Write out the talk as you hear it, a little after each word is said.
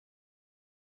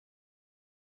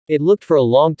It looked for a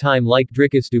long time like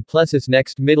Dricus Du Plessis'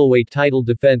 next middleweight title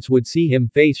defense would see him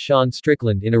face Sean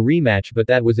Strickland in a rematch, but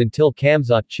that was until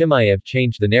Khamzat Chimaev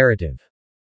changed the narrative.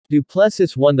 Du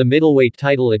Plessis won the middleweight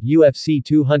title at UFC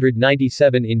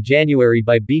 297 in January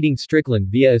by beating Strickland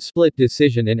via a split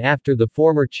decision, and after the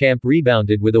former champ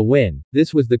rebounded with a win,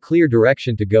 this was the clear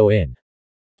direction to go in.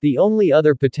 The only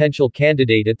other potential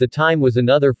candidate at the time was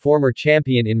another former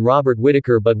champion in Robert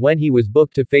Whittaker, but when he was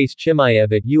booked to face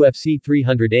Chimaev at UFC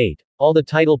 308, all the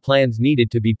title plans needed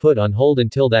to be put on hold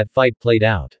until that fight played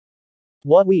out.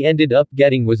 What we ended up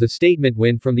getting was a statement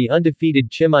win from the undefeated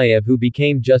Chimaev, who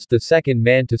became just the second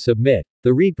man to submit,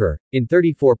 the Reaper, in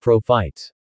 34 pro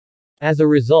fights. As a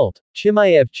result,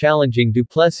 Chimaev challenging Du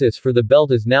Plessis for the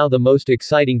belt is now the most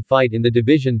exciting fight in the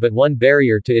division, but one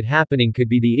barrier to it happening could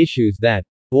be the issues that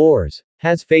Wars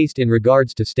has faced in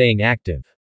regards to staying active.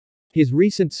 His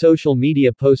recent social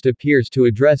media post appears to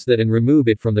address that and remove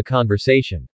it from the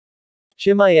conversation.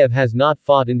 Chimaev has not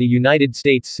fought in the United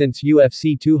States since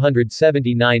UFC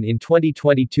 279 in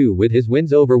 2022, with his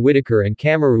wins over Whittaker and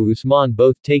Kamaru Usman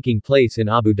both taking place in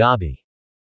Abu Dhabi.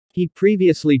 He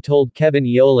previously told Kevin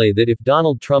Iole that if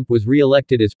Donald Trump was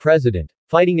re-elected as president,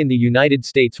 fighting in the United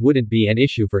States wouldn't be an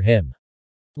issue for him.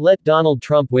 Let Donald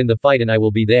Trump win the fight and I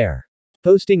will be there.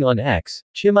 Posting on X,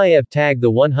 Chimaev tagged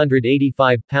the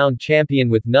 185-pound champion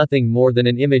with nothing more than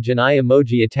an image and eye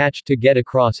emoji attached to get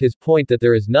across his point that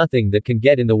there is nothing that can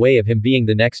get in the way of him being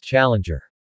the next challenger.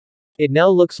 It now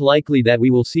looks likely that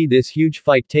we will see this huge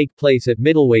fight take place at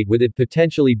middleweight, with it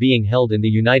potentially being held in the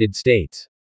United States.